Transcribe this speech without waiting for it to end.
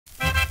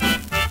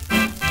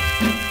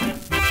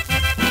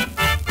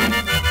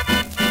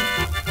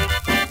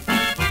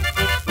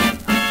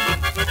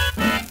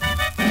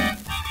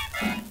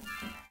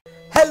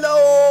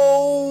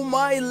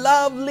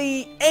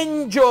lovely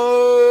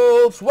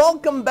angels!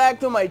 Welcome back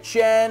to my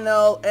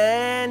channel,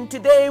 and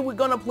today we're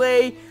gonna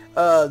play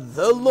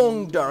The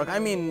Long Dark.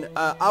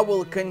 I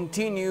will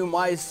continue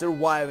my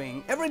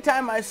surviving. Every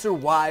time I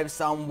survive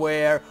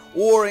somewhere,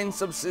 or in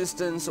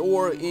subsistence,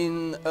 or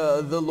in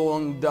The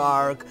Long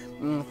Dark,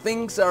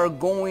 things are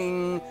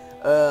going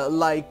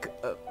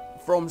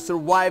from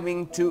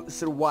surviving to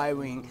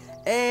surviving.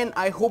 And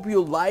I hope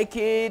you like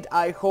it.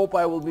 I hope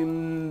I will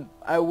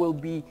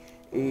be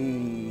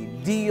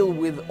deal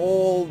with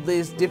all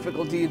this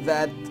difficulty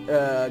that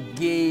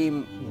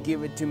game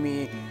give it to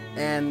me.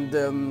 And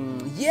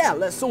yeah,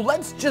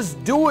 let's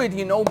just do it,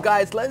 you know,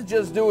 guys. Let's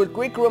just do it.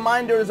 Quick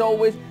reminder as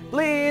always,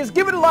 please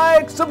give it a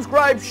like,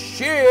 subscribe,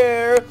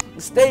 share,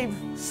 stay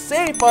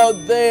safe out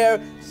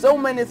there. So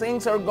many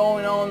things are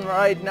going on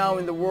right now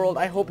in the world.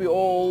 I hope you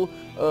all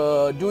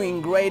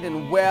doing great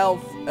and well,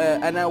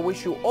 and I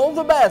wish you all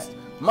the best,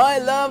 my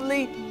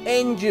lovely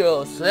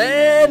angels.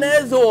 And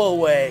as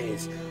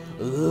always,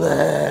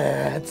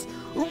 let's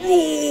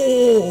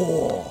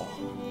roar!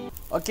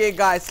 Okay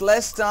guys,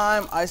 last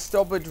time I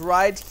stopped it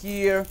right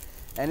here,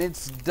 and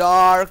it's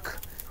dark,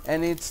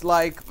 and it's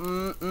like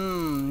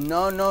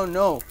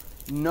no,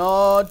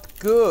 not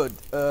good.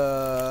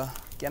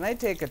 Can I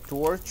take a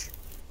torch?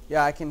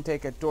 Yeah, I can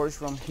take a torch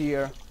from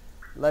here.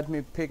 Let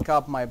me pick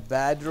up my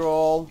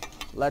bedroll.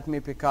 Let me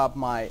pick up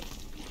my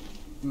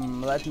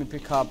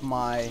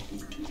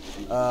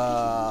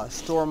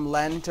storm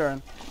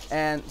lantern.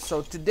 And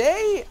so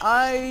today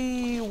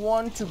I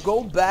want to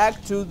go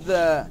back to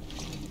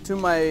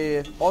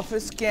my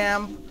office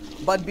camp,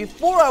 but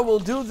before I will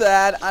do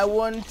that, I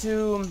want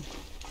to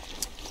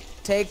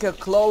take a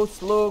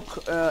close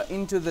look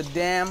into the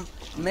dam.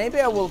 Maybe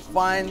I will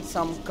find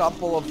some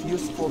couple of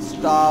useful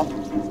stuff.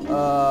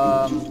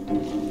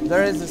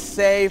 There is a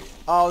safe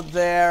out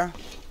there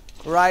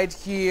right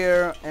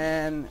here,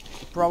 and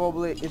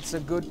probably it's a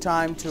good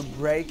time to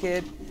break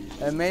it.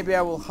 Maybe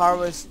I will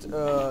harvest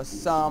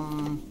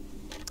some,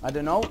 I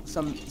don't know,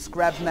 some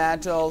scrap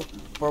metal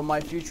for my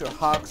future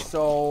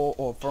hacksaw,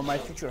 or for my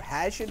future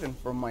hatchet, and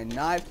for my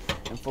knife,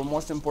 and for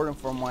most important,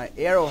 for my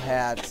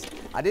arrowheads.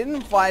 I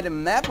didn't find a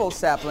maple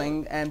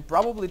sapling, and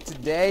probably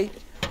today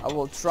I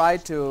will try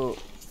to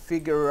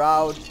figure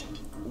out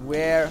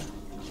where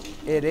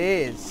it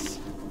is.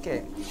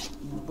 Okay,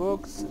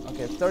 books.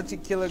 Okay, 30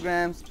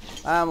 kilograms.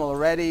 I'm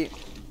already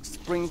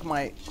spring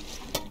my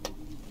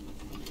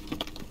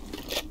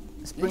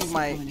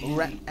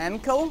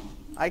ankle.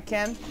 I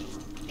can.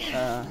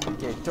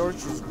 Okay, torch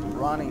is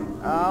running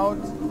out.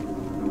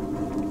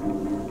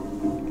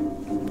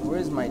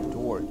 Where's my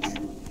torch?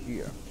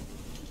 Here.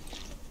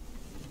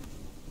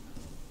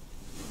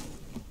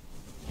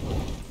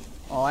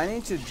 Oh, I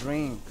need to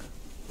drink.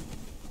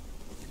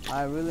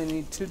 I really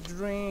need to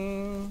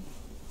drink.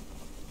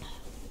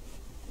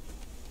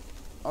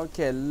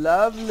 Okay,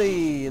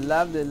 lovely,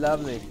 lovely,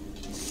 lovely.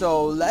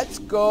 So let's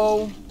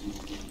go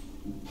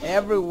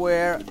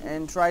everywhere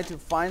and try to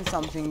find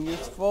something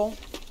useful.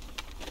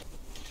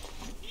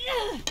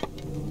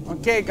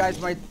 Okay guys,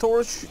 my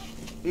torch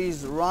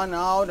is run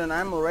out, and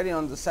I'm already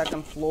on the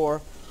second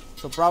floor.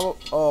 So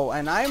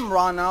and I'm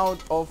run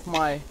out of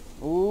my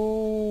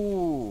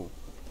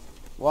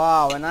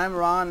wow, and I'm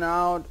run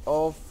out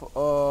of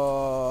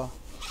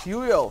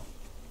fuel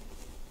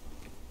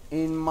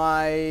in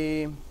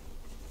my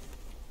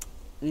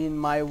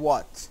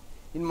what?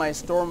 In my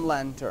storm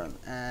lantern,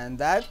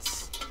 and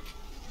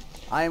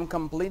I am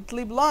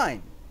completely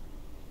blind.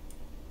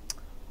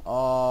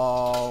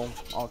 Oh,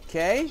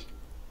 okay.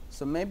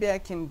 So maybe I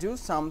can do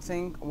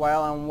something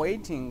while I'm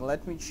waiting.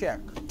 Let me check.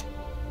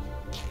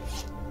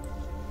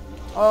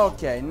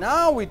 Okay,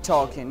 now we're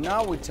talking.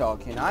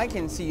 I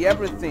can see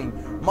everything.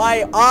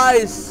 My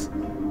eyes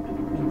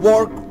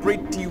work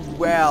pretty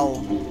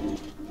well.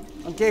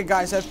 Okay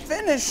guys, I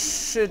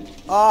finished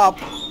up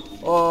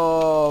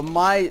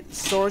my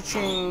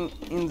searching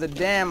in the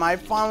dam. I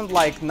found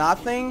like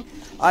nothing.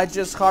 I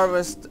just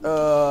harvest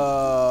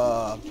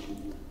a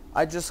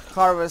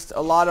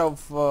lot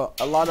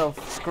of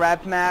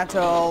scrap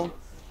metal,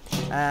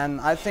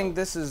 and I think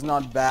this is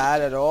not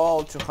bad at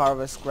all to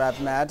harvest scrap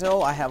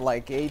metal. I have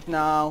like 8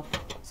 now,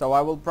 so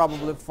I will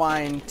probably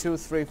find 2,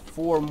 3,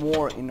 4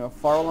 more in a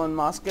Farallon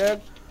musket.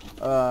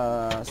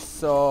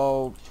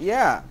 So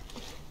yeah,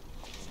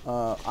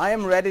 I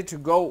am ready to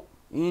go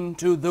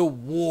into the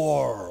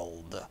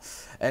world,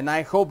 and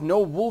I hope no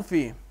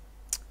wolfie,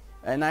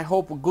 and I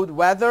hope good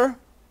weather.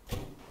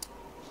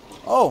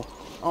 Oh,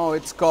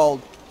 it's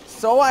cold.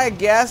 So I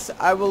guess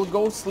I will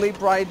go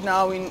sleep right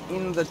now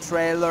in the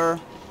trailer,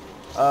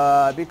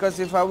 because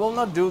if I will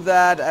not do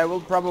that, I will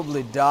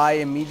probably die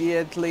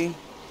immediately.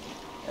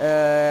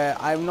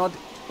 I'm not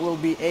will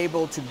be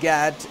able to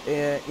get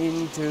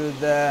into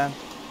the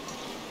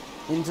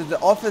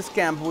office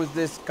camp with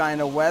this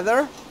kind of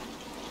weather.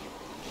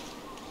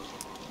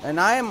 And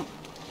I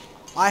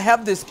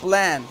have this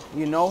plan,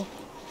 you know.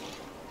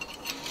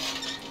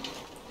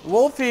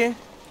 Wolfie.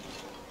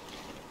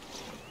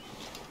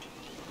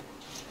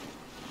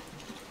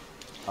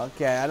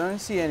 Okay, I don't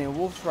see any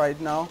wolves right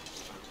now,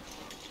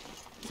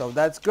 so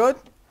that's good.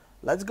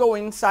 Let's go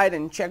inside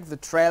and check the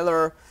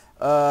trailer.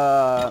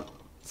 Wow.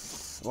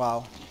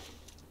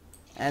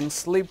 And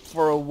sleep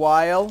for a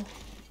while.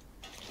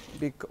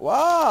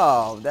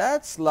 Wow,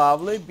 that's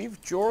lovely.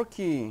 Beef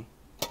jerky.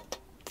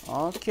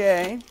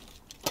 Okay.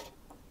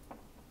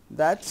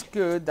 That's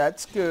good,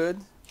 that's good.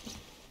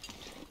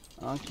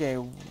 Okay,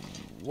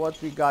 what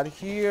we got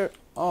here?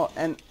 Oh,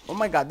 and oh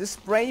my god, this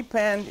spray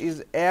paint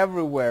is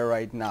everywhere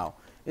right now.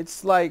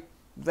 It's like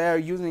they're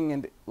using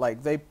it,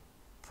 like they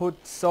put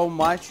so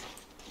much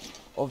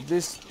of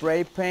this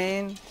spray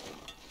paint.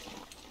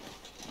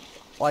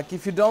 Like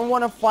if you don't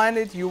want to find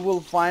it, you will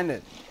find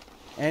it.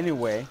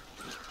 Anyway,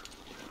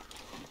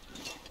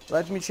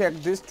 let me check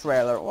this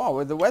trailer. Wow,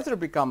 will the weather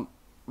become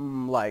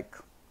like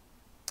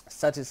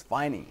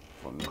satisfying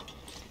for me?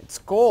 It's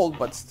cold,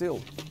 but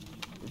still,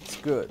 it's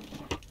good.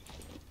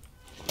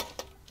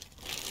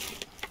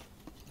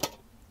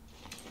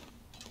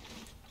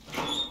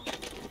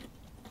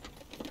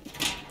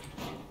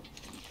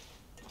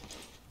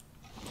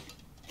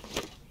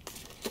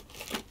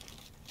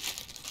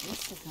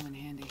 Come in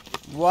handy.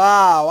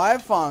 Wow, I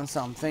found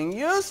something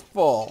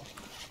useful.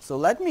 So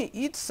let me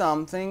eat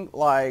something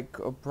like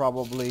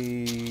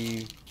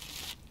probably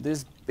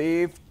this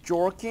beef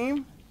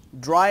jerky,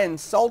 dry and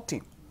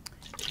salty.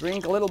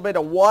 Drink a little bit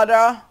of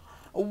water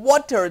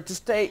to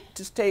stay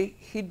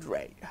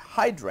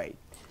hydrate,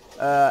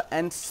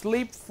 and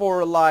sleep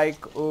for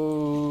like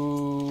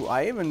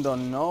I even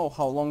don't know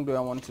how long do I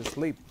want to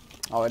sleep.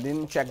 Oh, I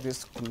didn't check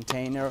this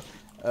container.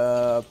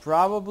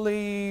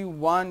 Probably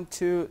 1,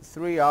 2,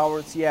 3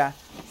 hours. Yeah,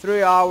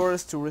 3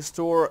 hours to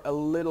restore a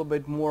little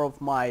bit more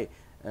of my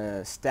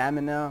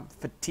stamina,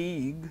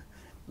 fatigue,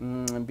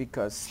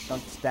 because not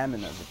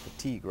stamina, but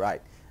fatigue,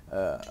 right?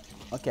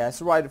 Okay,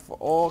 that's right.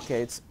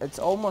 Okay, it's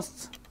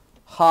almost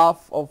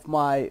half of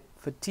my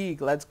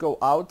fatigue. Let's go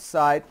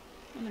outside.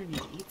 I'm gonna need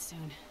to eat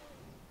soon.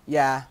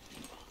 Yeah.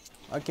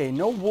 Okay,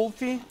 no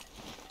wolfie.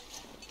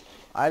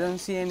 I don't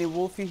see any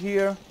wolfie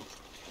here.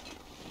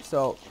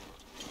 So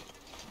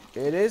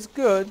it is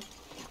good.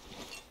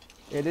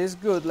 It is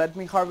good. Let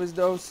me harvest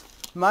those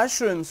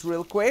mushrooms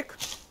real quick.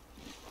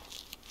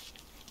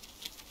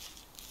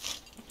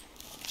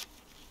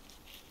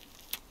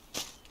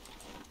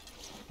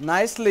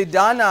 Nicely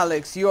done,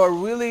 Alex.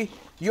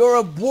 You're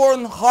a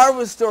born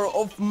harvester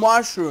of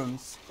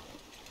mushrooms.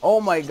 Oh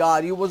my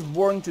god, you was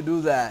born to do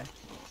that.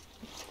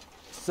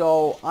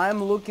 So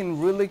I'm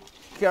looking really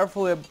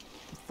carefully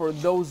for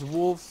those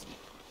wolves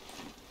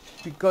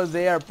because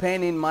they are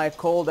paining my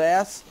cold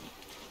ass.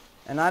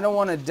 And I don't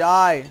want to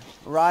die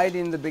right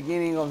in the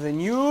beginning of the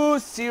new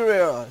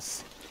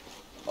series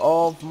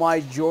of my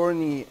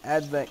journey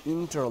at the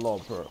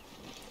Interloper.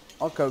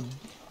 Okay,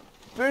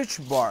 birch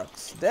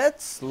barks.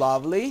 That's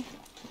lovely.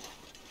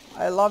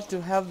 I love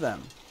to have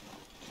them.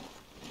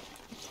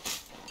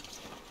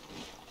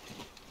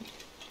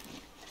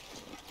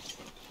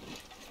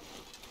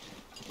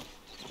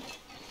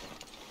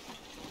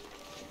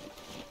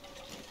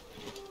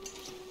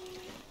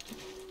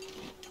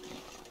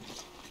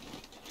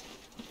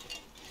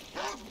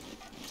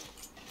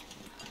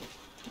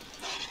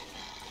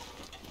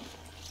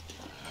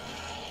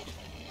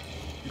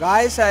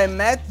 Guys, I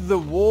met the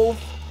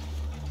wolf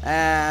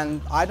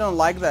and I don't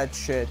like that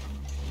shit.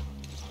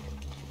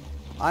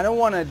 I don't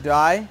want to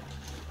die.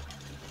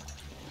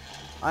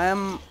 I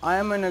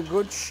am in a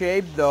good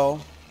shape though.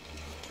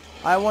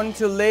 I want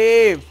to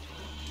live.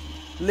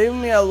 Leave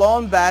me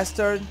alone,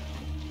 bastard.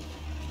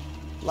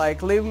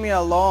 Like, leave me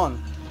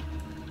alone.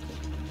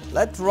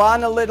 Let's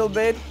run a little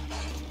bit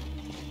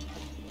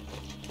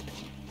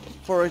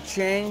for a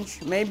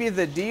change. Maybe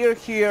the deer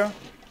here,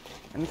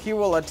 and he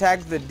will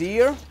attack the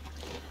deer.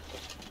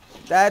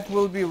 That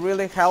will be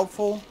really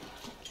helpful.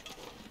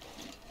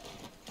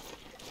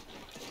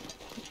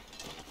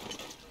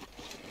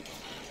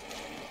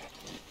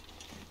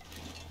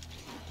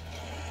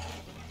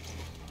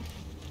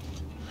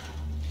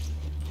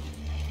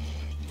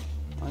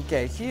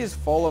 Okay, he is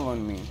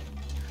following me.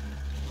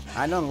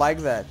 I don't like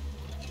that.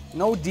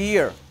 No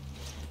deer.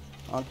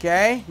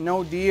 Okay,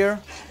 no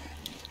deer.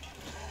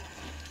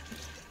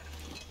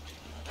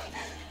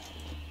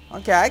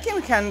 Okay, I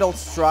can handle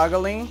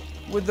struggling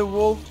with the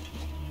wolf,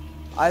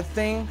 I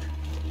think.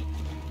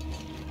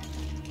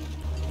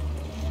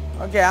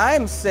 Okay, I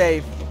am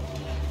safe.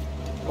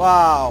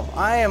 Wow,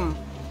 I am...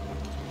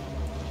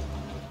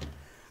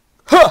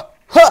 Ha!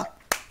 Ha!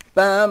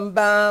 Bam,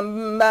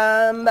 bam,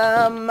 bam,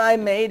 bam. I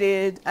made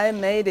it. I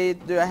made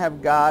it. Do I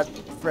have God?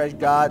 Fresh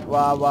God.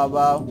 Wow, wow,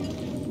 wow.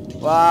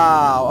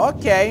 Wow,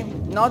 okay.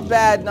 Not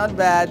bad, not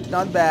bad,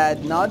 not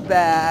bad, not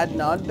bad,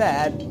 not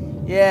bad.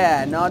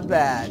 Yeah, not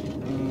bad.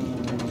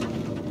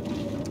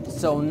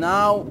 So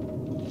now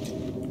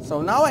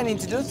I need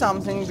to do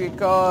something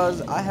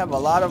because I have a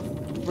lot of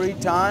free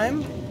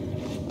time.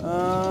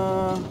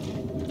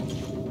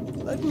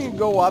 Let me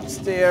go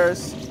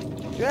upstairs.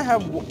 Do I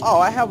have... Oh,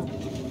 I have...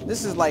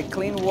 This is like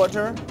clean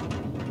water.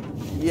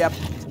 Yep.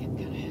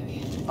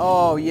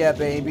 Oh, yeah,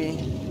 baby.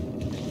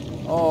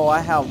 Oh,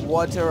 I have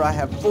water, I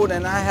have food,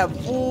 and I have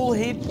full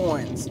hit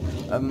points.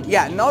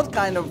 Yeah, not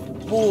kind of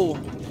full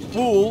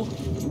full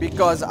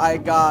because I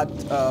got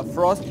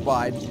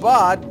frostbite,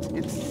 but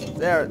it's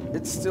there.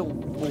 It's still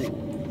full.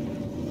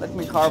 Let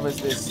me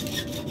harvest this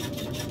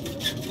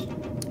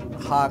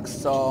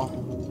hacksaw.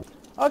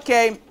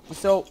 Okay,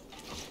 so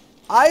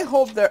I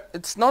hope that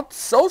it's not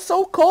so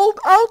cold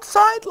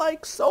outside,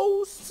 like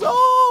so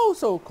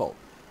cold.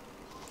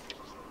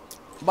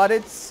 But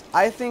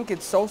I think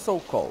it's so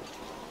cold.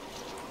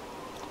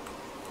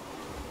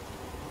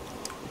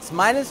 It's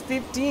minus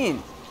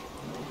 15.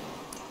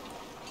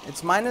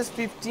 It's minus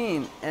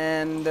 15,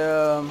 and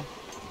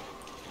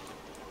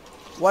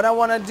what I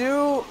want to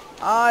do,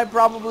 I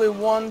probably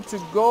want to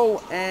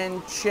go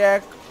and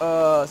check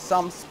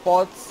some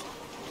spots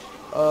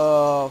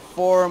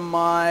for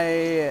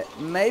my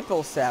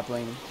maple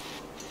sapling.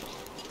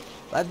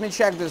 Let me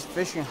check this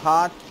fishing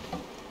hut.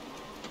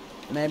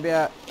 Maybe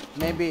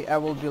I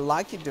will be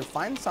lucky to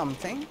find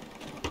something,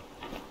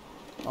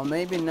 or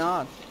maybe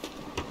not.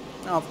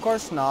 No, of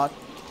course not.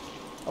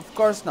 Of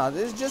course not.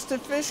 It's just a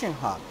fishing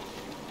hut.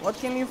 What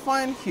can you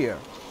find here?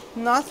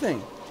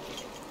 Nothing.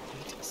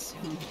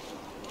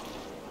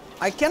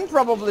 I can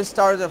probably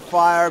start a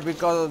fire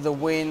because of the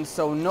wind,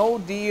 so no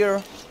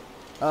deer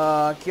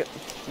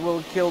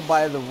will kill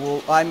by the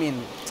wolf. I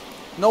mean,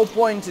 no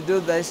point to do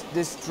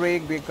this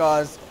trick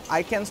because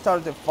I can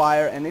start a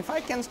fire, and if I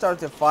can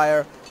start a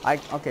fire,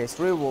 okay,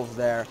 3 wolves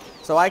there,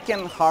 so I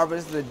can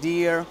harvest the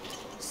deer.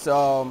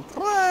 So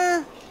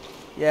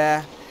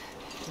yeah,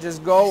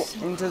 just go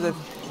into the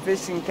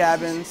fishing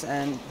cabins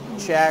and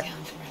check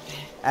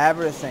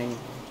everything.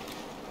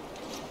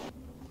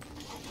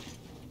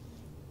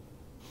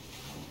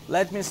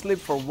 Let me sleep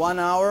for 1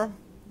 hour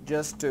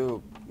just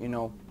to, you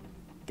know,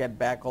 get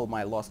back all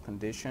my lost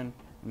condition.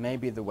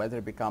 Maybe the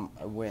weather become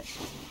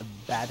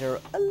better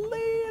a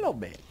little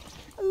bit.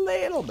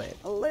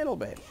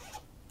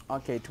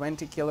 Okay,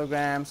 20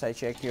 kilograms. I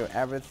check here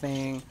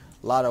everything.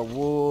 Lot of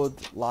wood,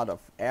 lot of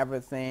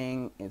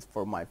everything. It's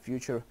for my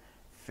future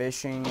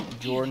fishing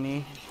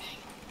journey.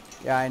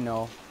 Yeah, I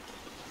know.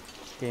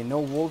 Okay,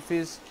 no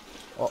wolfies.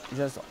 Oh,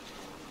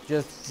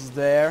 just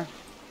there.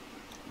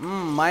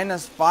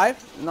 Minus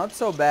 5, not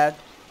so bad.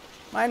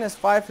 Minus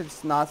 5,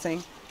 it's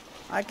nothing.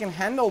 I can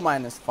handle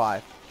minus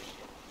 5.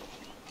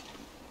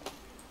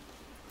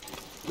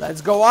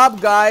 Let's go up,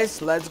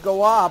 guys. Let's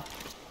go up.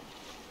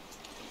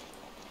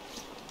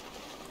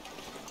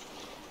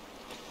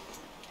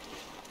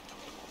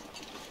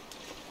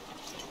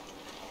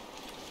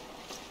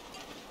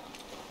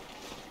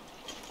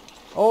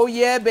 Oh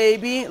yeah,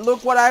 baby.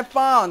 Look what I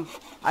found.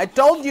 I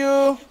told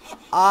you,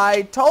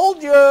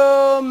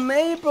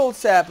 maple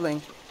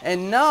sapling.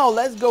 And now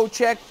let's go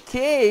check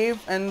cave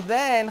and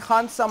then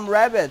hunt some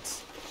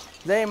rabbits.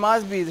 They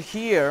must be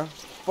here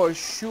for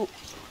sure.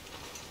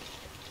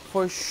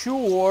 For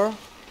sure.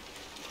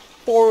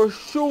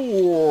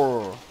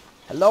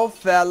 Hello,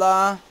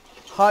 fella.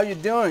 How you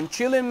doing?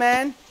 Chilling,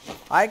 man?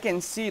 I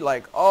can see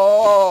like,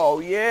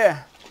 oh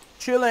yeah,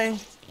 chilling.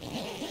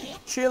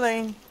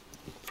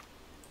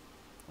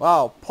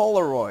 Wow,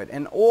 Polaroid.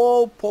 An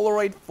old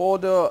Polaroid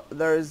photo.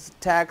 There is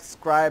text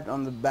scribed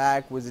on the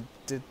back with a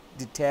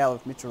detail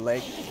of Mitchell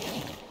Lake.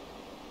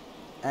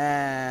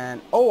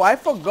 And oh, I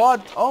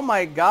forgot. Oh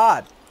my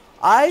God,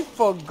 I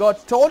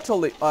forgot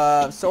totally.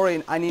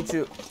 Sorry, I need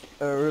to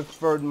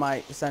refer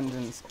my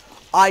sentence.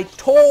 I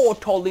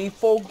totally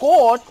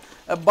forgot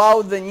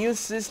about the new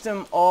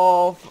system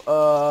of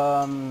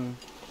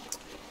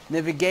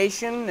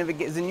navigation,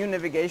 the new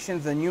navigation,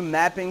 the new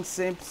mapping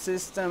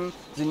system,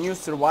 the new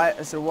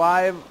survived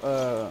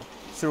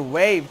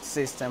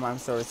system. I'm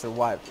sorry,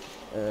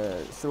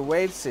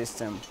 survived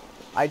system.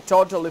 I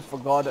totally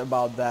forgot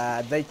about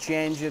that. They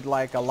changed it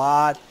like a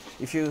lot.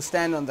 If you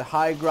stand on the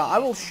high ground, I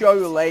will show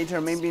you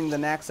later, maybe in the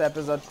next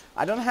episode.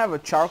 I don't have a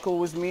charcoal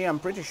with me. I'm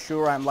pretty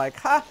sure I'm like,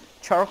 ha,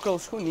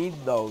 charcoals, who need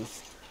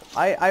those?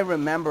 I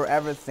remember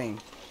everything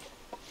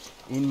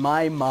in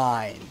my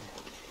mind.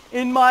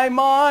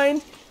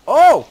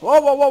 Oh,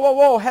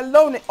 whoa,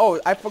 hello. Oh,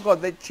 I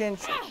forgot they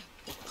changed.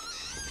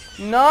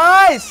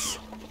 Nice.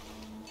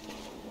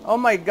 Oh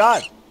my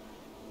God.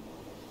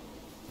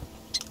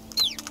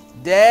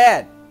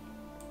 Dead.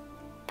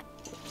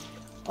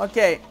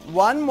 Okay,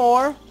 one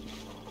more.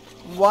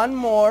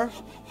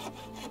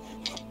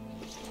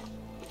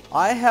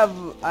 I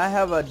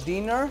have a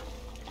dinner.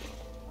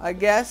 I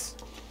guess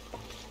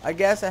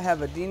I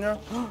have a dinner.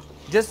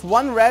 Just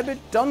one rabbit?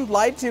 Don't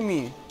lie to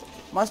me.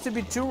 Must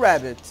be 2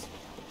 rabbits.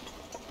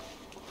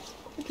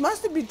 It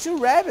must be 2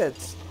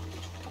 rabbits.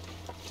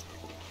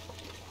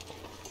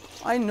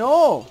 I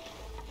know.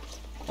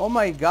 Oh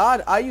my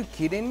God, are you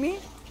kidding me?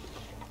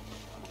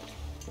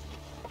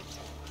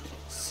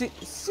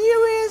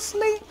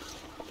 Seriously?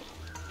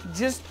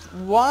 Just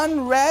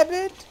 1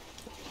 rabbit?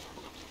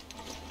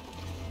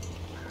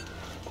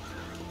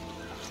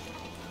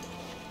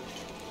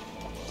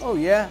 Oh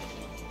yeah.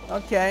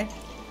 Okay.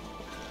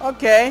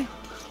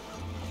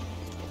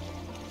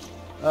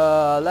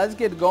 Let's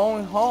get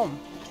going home.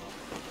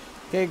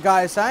 Okay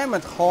guys, I am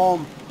at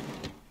home.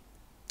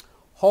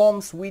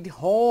 Home sweet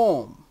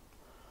home.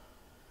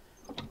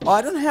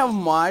 I don't have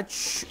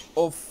much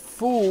of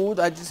food.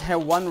 I just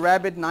have 1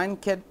 rabbit, 9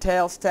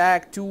 cattail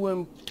stack,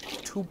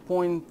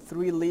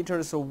 2.3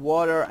 liters of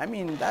water. I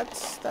mean,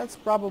 that's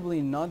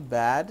probably not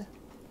bad.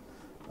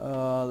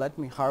 Let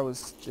me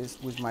harvest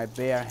this with my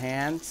bare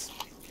hands.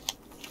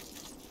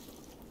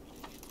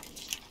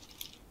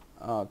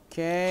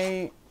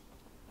 Okay,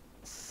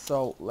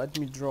 so let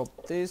me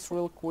drop this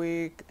real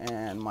quick,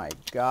 and my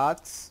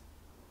guts.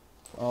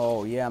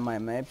 Oh yeah, my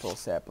maple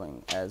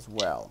sapling as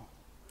well.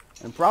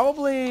 And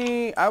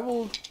probably I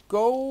will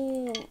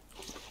go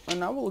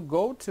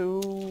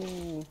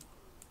to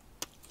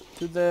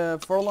the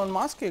Forlorn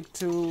Musket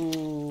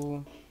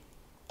to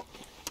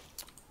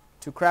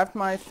craft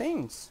my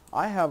things.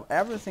 I have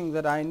everything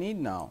that I need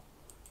now.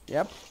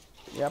 Yep,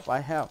 I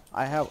have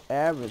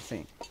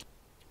everything.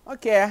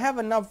 Okay, I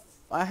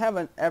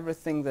have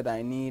everything that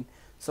I need.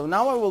 So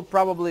now I will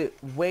probably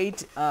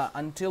wait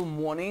until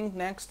morning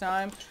next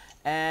time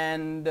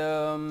and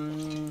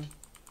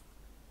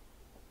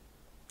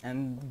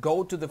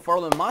go to the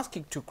Forlorn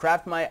Musket to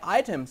craft my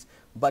items.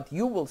 But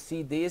you will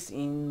see this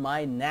in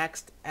my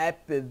next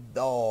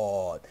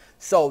episode.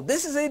 So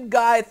this is it,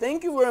 guys.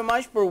 Thank you very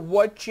much for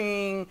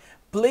watching.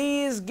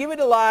 Please give it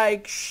a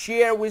like,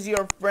 share with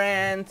your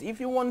friends. If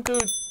you want to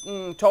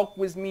talk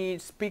with me,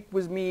 speak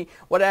with me,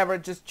 whatever,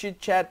 just chit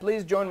chat,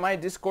 please join my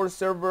Discord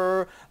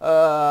server.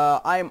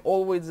 I'm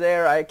always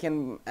there. I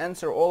can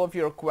answer all of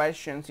your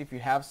questions. If you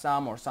have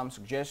some or some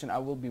suggestion, I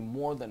will be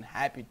more than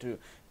happy to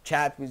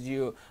chat with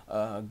you.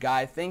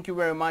 Guys, thank you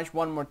very much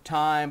one more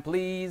time.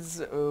 Please,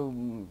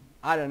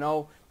 I don't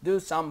know, do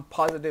some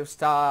positive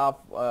stuff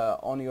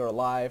on your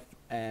life,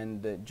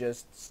 and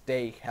just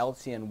stay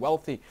healthy and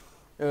wealthy.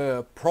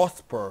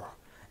 Prosper,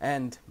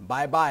 and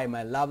bye bye,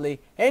 my lovely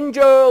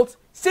angels.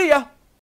 See ya.